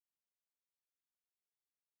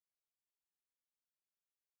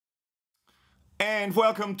And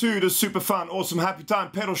welcome to the super fun, awesome, happy time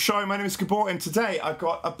pedal show. My name is Gabor, and today I've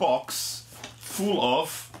got a box full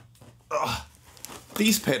of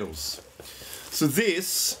these pedals. So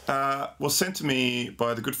this was sent to me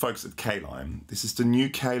by the good folks at Caline. This is the new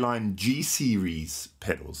Caline G-Series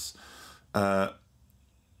pedals. All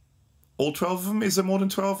 12 of them? Is there more than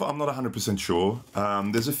 12? I'm not 100% sure.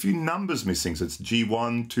 There's a few numbers missing, so it's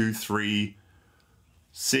G1, 2, 3,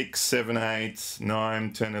 6, 7, 8,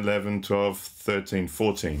 9, 10, 11, 12, 13,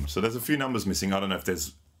 14. So there's a few numbers missing. I don't know if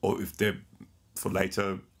there's, or if they're for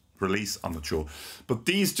later release, I'm not sure. But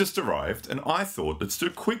these just arrived, and I thought, let's do a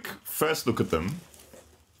quick first look at them.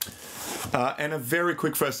 And a very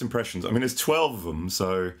quick first impressions. I mean, there's 12 of them,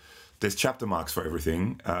 so there's chapter marks for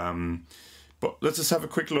everything. But let's just have a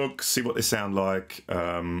quick look, see what they sound like.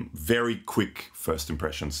 Very quick first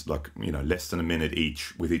impressions, like, you know, less than a minute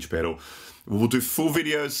each with each pedal. We'll do full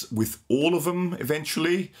videos with all of them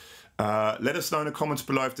eventually. Let us know in the comments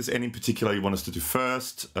below if there's any in particular you want us to do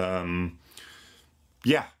first.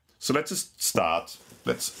 Yeah, so let's just start.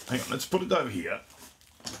 Hang on, let's put it over here.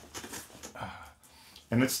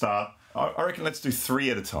 And let's start. I reckon let's do 3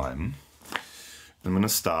 at a time. I'm gonna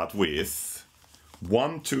start with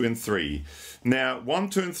 1, 2, and 3. Now, 1,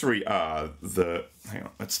 2, and 3 are the, hang on,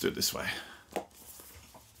 let's do it this way.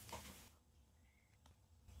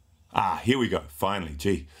 Here we go, finally,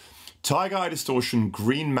 gee. Tiger Eye Distortion,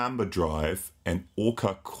 Green Mamba Drive, and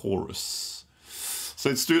Orca Chorus. So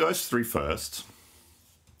let's do those 3 first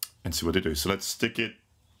and see what they do. So let's stick it.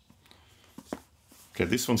 Okay,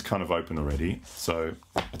 this one's kind of open already. So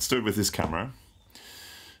let's do it with this camera.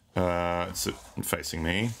 It's facing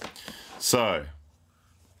me. So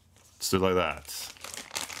let's do it like that.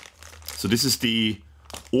 So this is the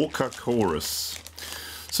Orca Chorus.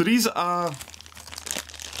 So these are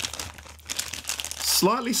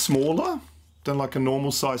slightly smaller than like a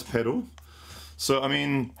normal size pedal. So I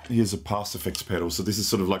mean, here's a past effects pedal. So this is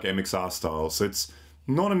sort of like MXR style. So it's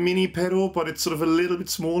not a mini pedal, but it's sort of a little bit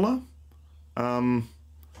smaller.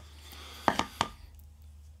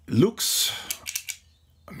 Looks,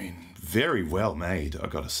 I mean, very well made, I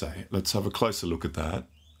gotta say. Let's have a closer look at that.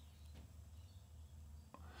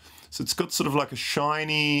 So it's got sort of like a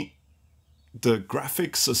shiny, the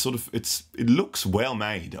graphics are sort of, it looks well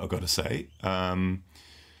made, I gotta say.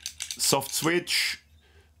 Soft switch,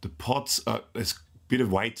 the pots, there's a bit of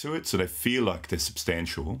weight to it, so they feel like they're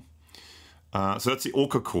substantial. So that's the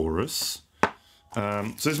Orca Chorus.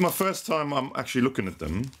 So this is my first time I'm actually looking at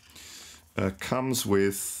them. Comes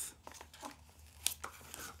with,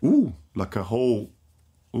 ooh, like a whole,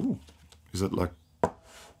 ooh, is it like,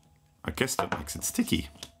 I guess that makes it sticky.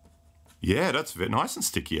 Yeah, that's very nice and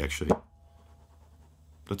sticky actually.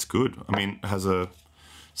 That's good. I mean, it has a,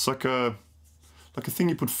 it's like a thing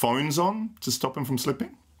you put phones on to stop them from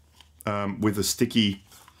slipping. With a sticky,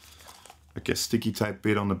 I guess, sticky tape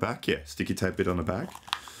bit on the back. Yeah, sticky tape bit on the back.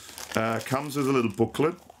 Comes with a little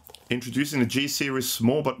booklet introducing the G-Series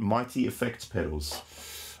small but mighty effects pedals.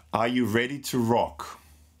 Are you ready to rock?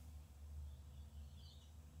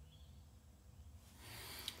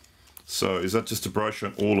 So is that just a brochure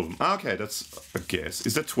on all of them? Okay, that's a guess.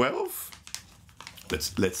 Is that 12?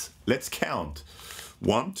 Let's count.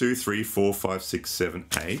 1, 2, 3, 4, 5, 6, 7,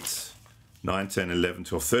 8, 9, 10, 11,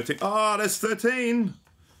 12, 13. Ah, that's 13.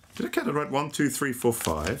 Did I count it right? 1, 2, 3, 4,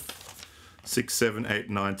 5, 6, 7, 8,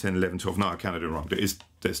 9, 10, 11, 12. No, I counted it wrong.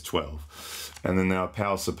 There's 12. And then there are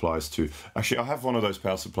power supplies too. Actually, I have one of those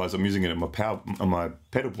power supplies. I'm using it on my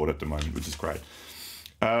pedal board at the moment, which is great.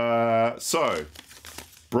 So,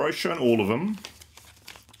 brochure on all of them.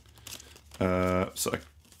 So I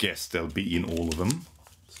guess they'll be in all of them.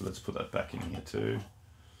 So let's put that back in here too.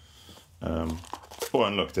 Oh,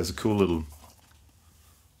 and look, there's a cool little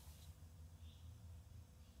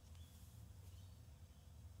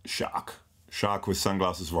shark with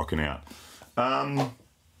sunglasses rocking out. I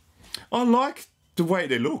like the way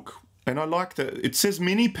they look, and I like that it says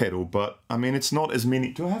mini pedal, but I mean it's not as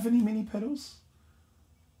mini. Do I have any mini pedals?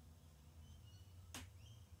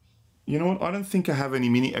 You know what? I don't think I have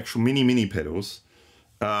any actual mini pedals.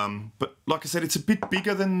 But like I said, it's a bit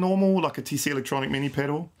bigger than normal, like a TC Electronic mini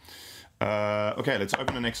pedal. Okay, let's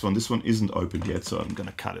open the next one. This one isn't opened yet, so I'm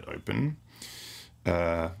gonna cut it open.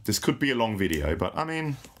 This could be a long video, but I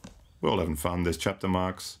mean, we're all having fun. There's chapter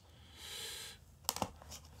marks.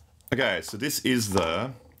 Okay, so this is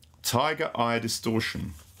the Tiger Eye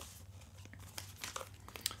Distortion.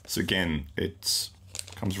 So again, it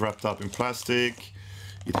comes wrapped up in plastic.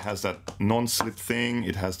 It has that non-slip thing.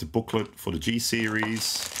 It has the booklet for the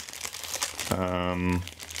G-Series. And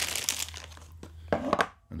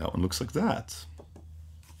that one looks like that.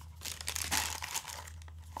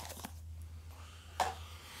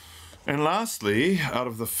 And lastly, out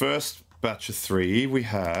of the first batch of 3, we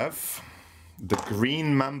have the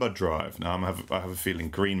green Mamba drive. Now I have a feeling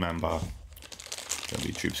green Mamba, gonna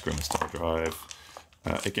be Tube Screamer style drive.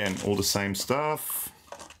 Again, all the same stuff.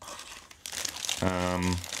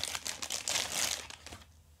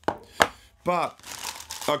 But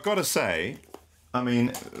I've got to say, I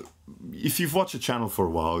mean, if you've watched the channel for a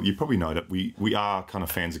while, you probably know that we are kind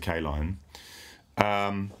of fans of Caline.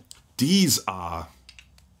 These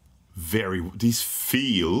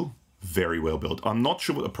feel very well built. I'm not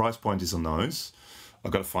sure what the price point is on those.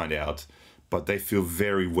 I've got to find out, but they feel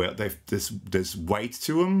very well. There's weight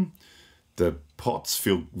to them. The pots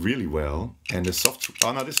feel really well, and the soft.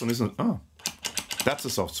 Oh no, this one isn't. Oh, that's a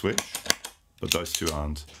soft switch, but those two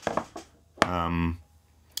aren't.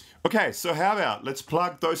 Okay, so how about let's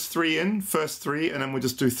plug those 3 in, first 3, and then we'll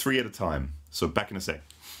just do 3 at a time. So back in a sec.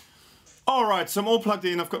 All right, so I'm all plugged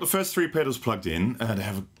in. I've got the first 3 pedals plugged in, and I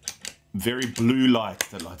have a very blue light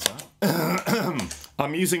that lights up.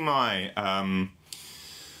 I'm using my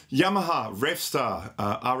Yamaha Revstar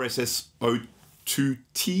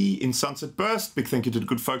RSS02T in Sunset Burst. Big thank you to the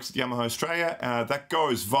good folks at Yamaha Australia. That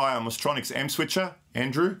goes via Mozztronics Amp Switcher,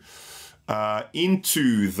 Andrew,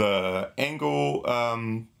 into the Angle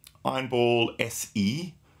Ironball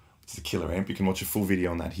SE. It's a killer amp. You can watch a full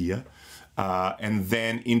video on that here. And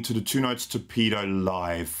then into the 2 Notes Torpedo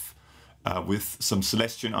Live with some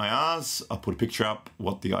Celestion IRs. I'll put a picture up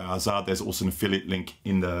what the IRs are. There's also an affiliate link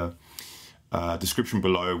in the description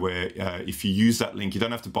below where if you use that link, you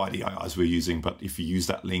don't have to buy the IRs we're using, but if you use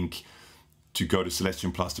that link to go to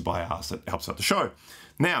Celestion Plus to buy IRs, that helps out the show.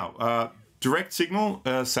 Now, direct signal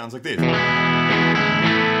sounds like this.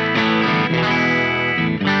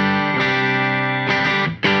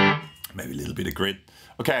 Maybe a little bit of grit.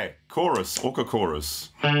 Okay, chorus, Orca chorus.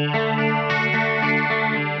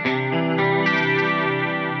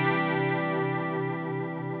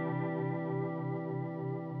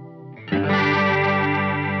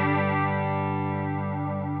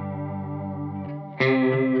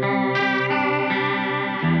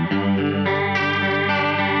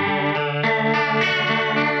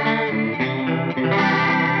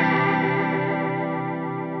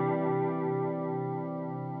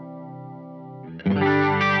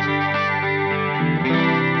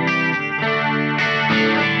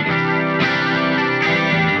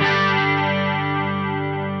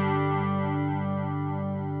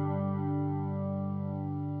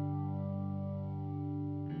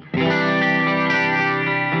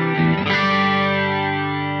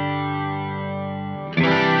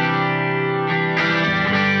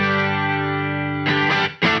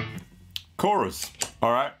 Chorus,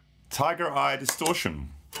 all right, Tiger Eye Distortion.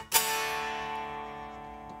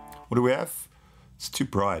 What do we have? It's too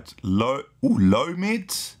bright. Low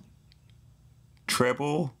mid,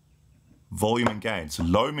 treble, volume and gain. So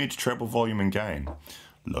low mid, treble, volume and gain.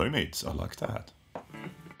 Low mids, I like that.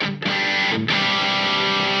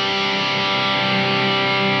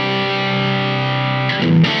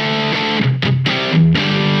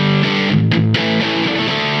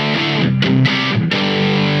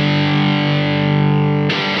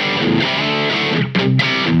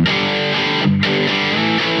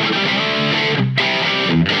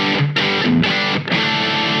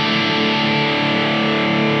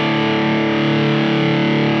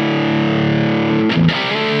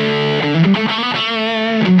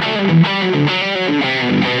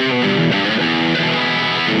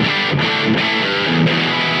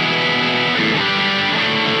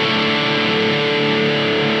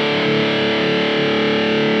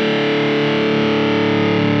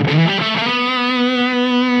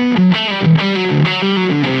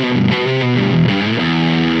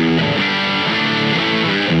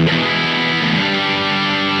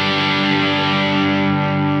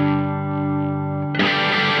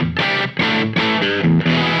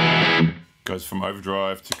 Goes from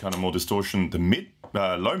overdrive to kind of more distortion. The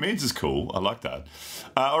low mids is cool. I like that.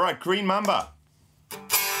 All right, green Mamba.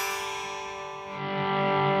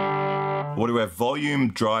 What do we have?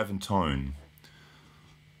 Volume, drive, and tone.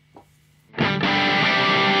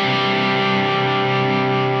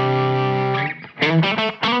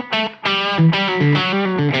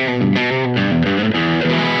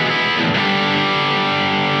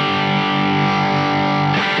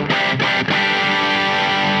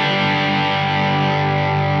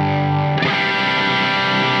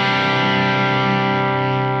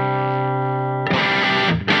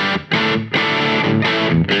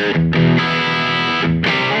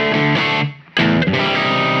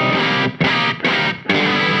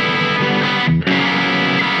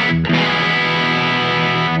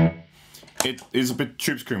 it is a bit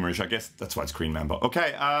tube screamerish. I guess that's why it's green Mamba.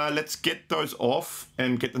 Okay, let's get those off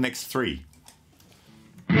and get the next three.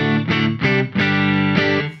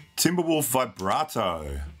 Timberwolf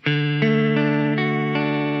Vibrato.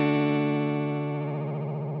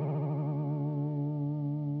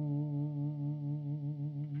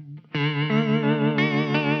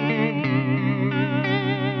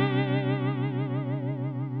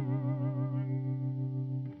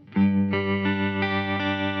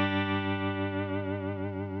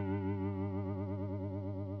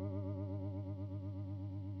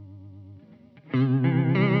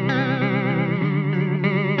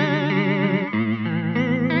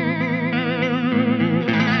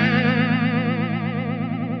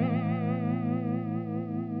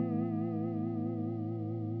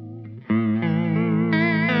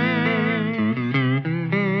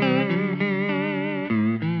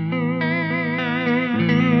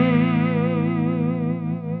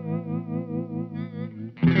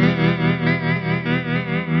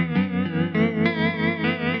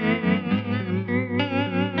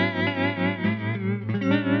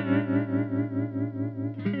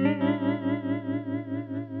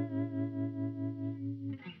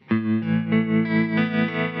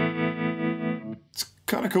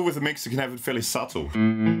 Kind of cool with a mix, you can have it fairly subtle.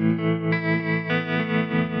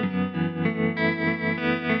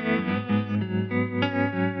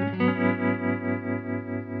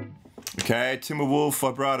 Okay, Timberwolf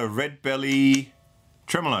Vibrato, Redbelly,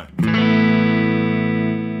 Tremolo.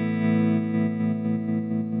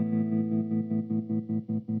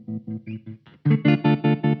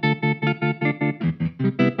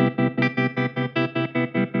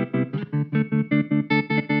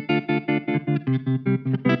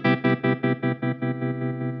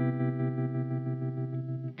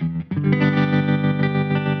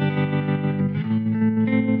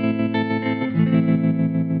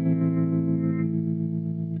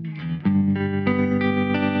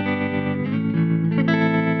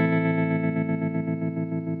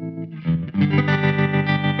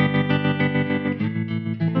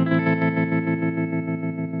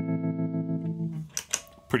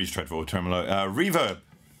 Pretty straightforward tremolo. Reverb.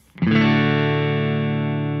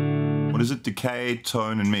 What is it? Decay,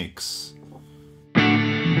 tone, and mix.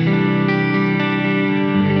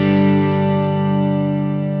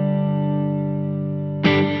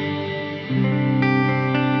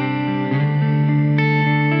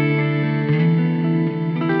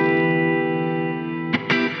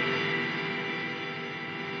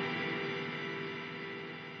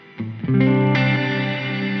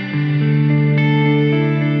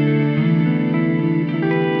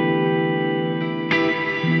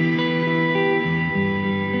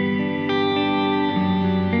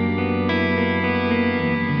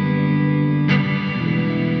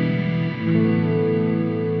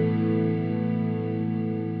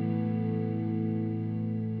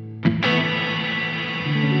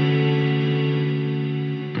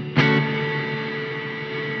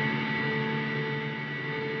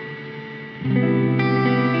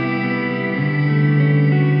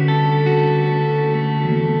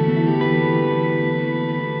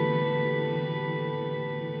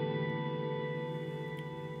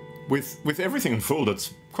 With everything in full,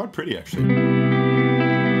 that's quite pretty actually.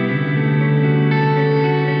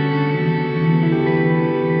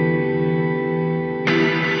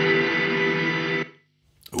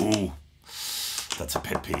 Ooh, that's a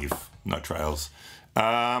pet peeve. No trails.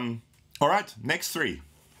 All right, next three.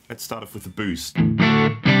 Let's start off with the boost.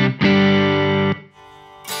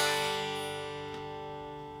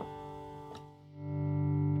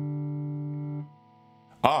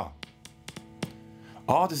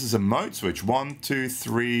 Oh, this is a mode switch. 1, 2,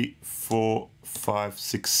 3, 4, 5,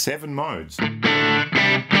 6, 7 modes. It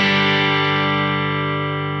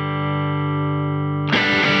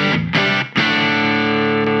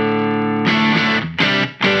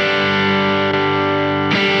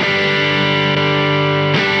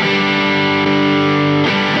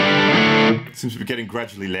seems to be getting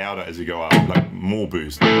gradually louder as you go up, like more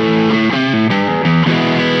boost.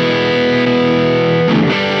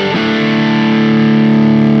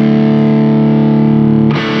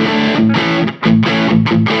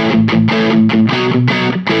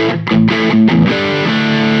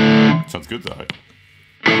 Sounds good though.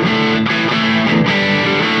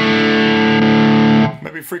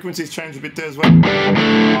 Maybe frequencies change a bit there as well.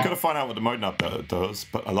 Gotta find out what the mode nut does,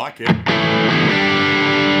 but I like it.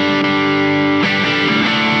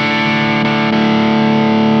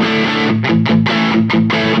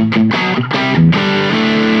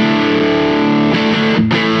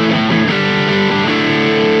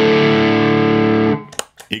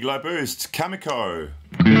 Eagle Eye Boost, Chamecho.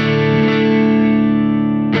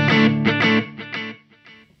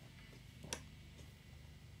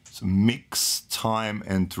 So mix, time,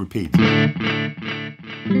 and repeat.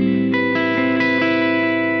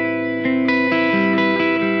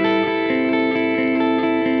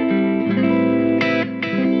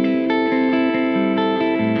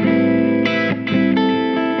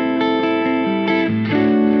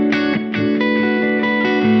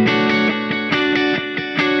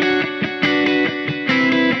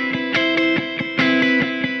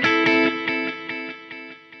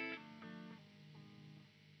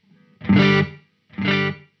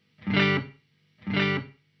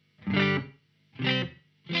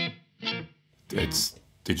 It's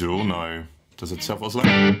digital, no. Does it self-oscillate?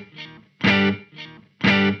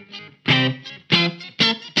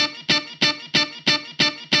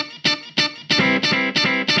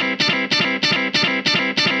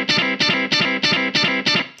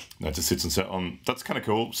 No, it just sits and set on. That's kind of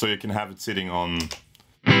cool. So you can have it sitting on.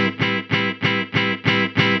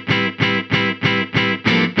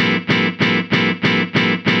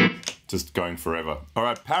 Just going forever. All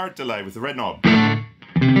right, Parrot delay with the red knob.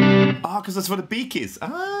 Ah, because that's what a beak is.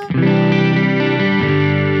 Ah.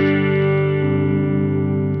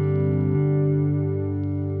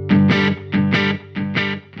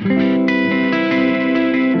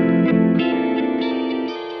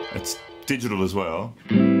 It's digital as well.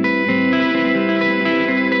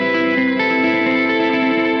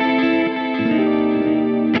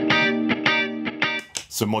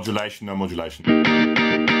 So modulation, no modulation.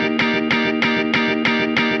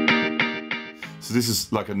 So this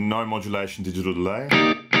is like a no modulation digital delay.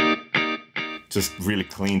 Just really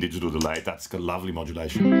clean digital delay. That's got lovely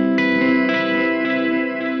modulation.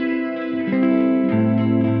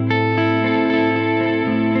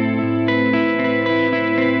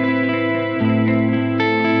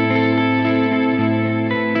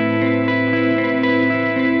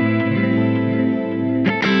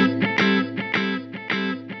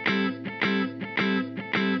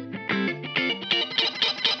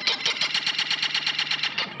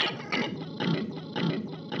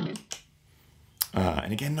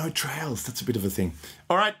 And again, no trails. That's a bit of a thing.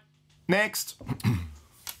 All right, next.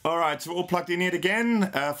 All right, so we're all plugged in yet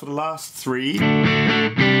again for the last three.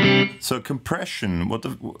 So compression, what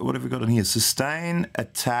have we got on here? Sustain,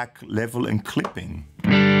 attack, level, and clipping.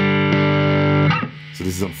 So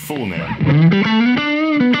this is on full now.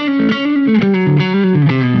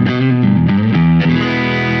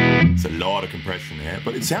 It's a lot of compression there,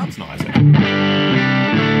 but it sounds nice.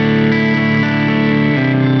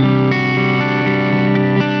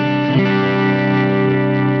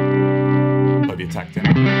 Attack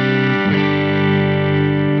down.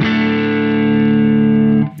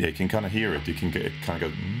 Yeah, you can kind of hear it. You can get it kind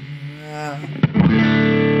of go.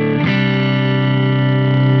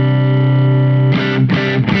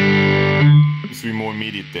 It seems to be more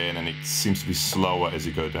immediate there, and then it seems to be slower as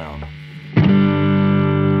you go down.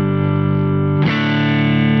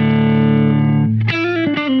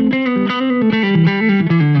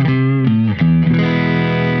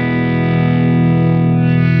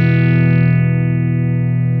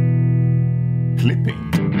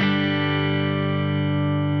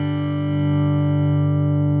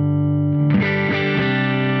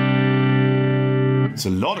 It's a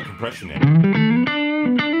lot of compression there.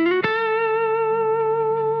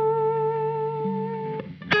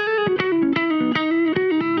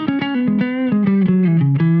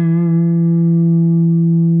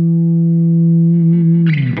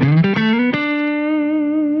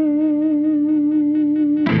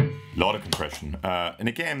 Lot of compression. And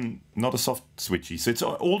again, not a soft switchy. So it's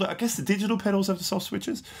all the, I guess the digital pedals have the soft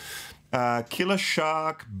switches. Killer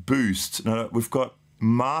Shark Boost. No, we've got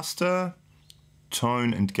Master,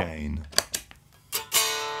 Tone and Gain.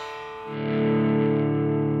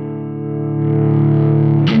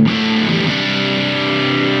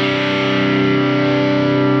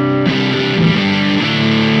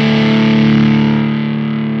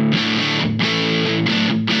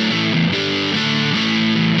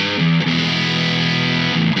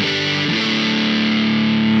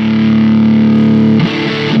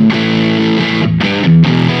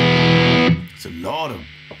 It's a lot of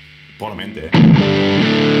bottom end there.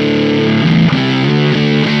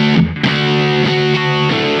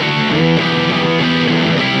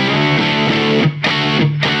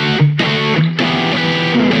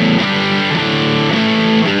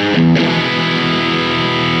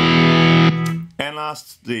 And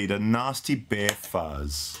lastly, the Nasty Bear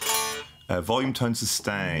Fuzz. Volume, tone,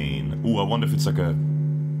 sustain. Ooh, I wonder if it's like a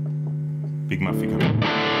big muffy coming.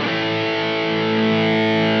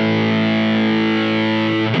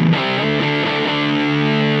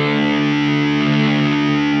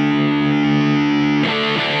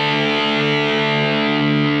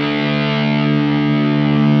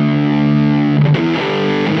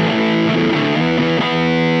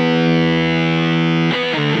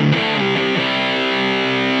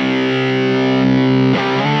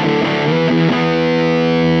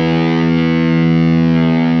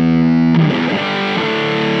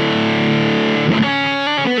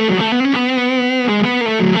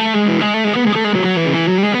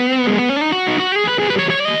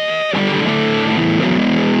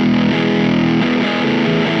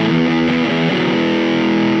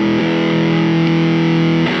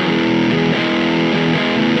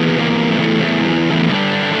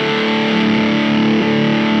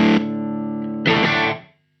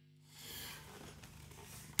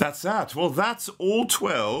 That's that. Well, that's all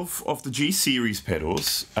 12 of the G-Series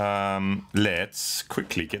pedals. Let's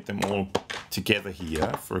quickly get them all together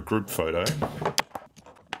here for a group photo.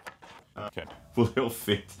 Okay, will they all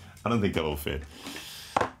fit? I don't think they'll all fit.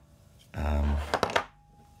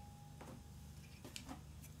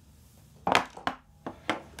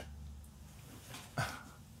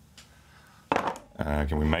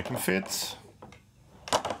 Can we make them fit?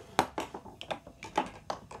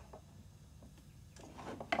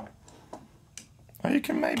 Oh, you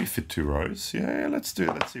can maybe fit 2 rows. Yeah, let's do it.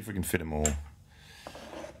 Let's see if we can fit them all.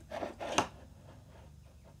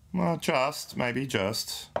 Well, maybe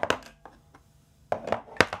just.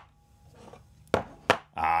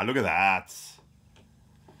 Ah, look at that.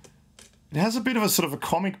 It has a bit of a sort of a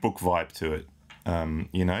comic book vibe to it.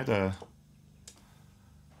 You know, the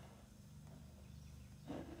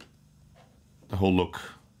whole look.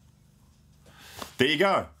 There you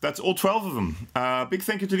go. That's all 12 of them. Big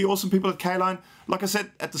thank you to the awesome people at Caline. Like I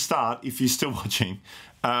said at the start, if you're still watching,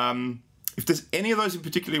 if there's any of those in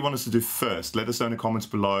particular you want us to do first, let us know in the comments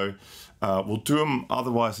below. We'll do them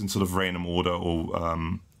otherwise in sort of random order or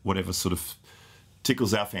whatever sort of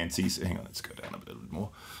tickles our fancies. Hang on, let's go down a little bit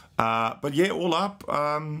more. But yeah, all up.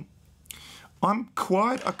 I'm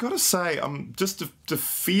quite, I've got to say, just the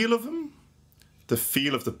feel of them, the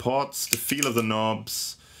feel of the pots, the feel of the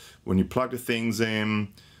knobs, when you plug the things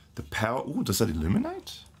in, the power. Ooh, does that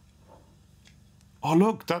illuminate? Oh,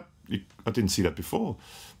 look, I didn't see that before.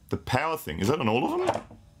 The power thing, is that on all of them?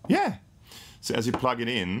 Yeah. So as you plug it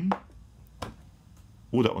in,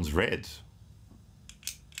 oh, that one's red.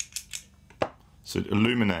 So it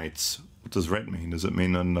illuminates. What does red mean? Does it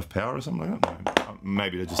mean not enough power or something like that? No.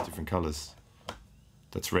 Maybe they're just different colors.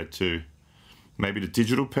 That's red too. Maybe the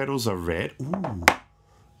digital pedals are red. Ooh.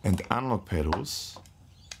 And the analog pedals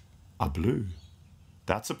are blue.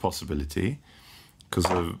 That's a possibility. Because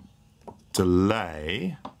of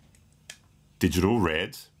delay, digital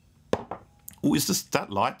red. Oh, is that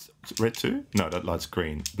light red too? No, that light's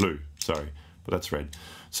green. Blue, sorry. But that's red.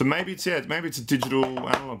 So maybe it's, yeah, maybe it's a digital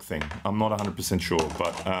analog thing. I'm not 100% sure,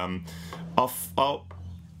 but I'll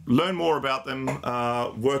learn more about them,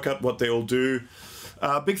 work out what they all do.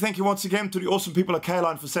 Big thank you once again to the awesome people at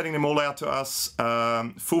Caline for sending them all out to us.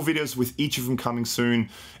 Full videos with each of them coming soon.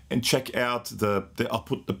 And check out I'll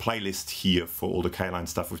put the playlist here for all the Caline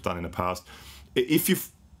stuff we've done in the past. If you've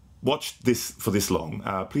watched this for this long,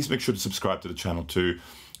 please make sure to subscribe to the channel too.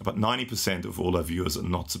 About 90% of all our viewers are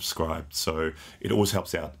not subscribed, so it always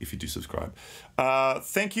helps out if you do subscribe.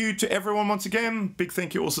 Thank you to everyone once again. Big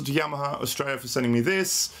thank you also to Yamaha Australia for sending me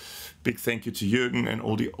this. Big thank you to Jürgen and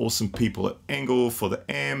all the awesome people at Engel for the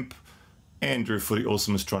amp, Andrew for the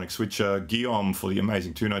awesome Mozztronics switcher, Guillaume for the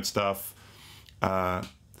amazing two-note stuff.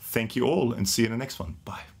 Thank you all and see you in the next one.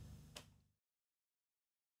 Bye.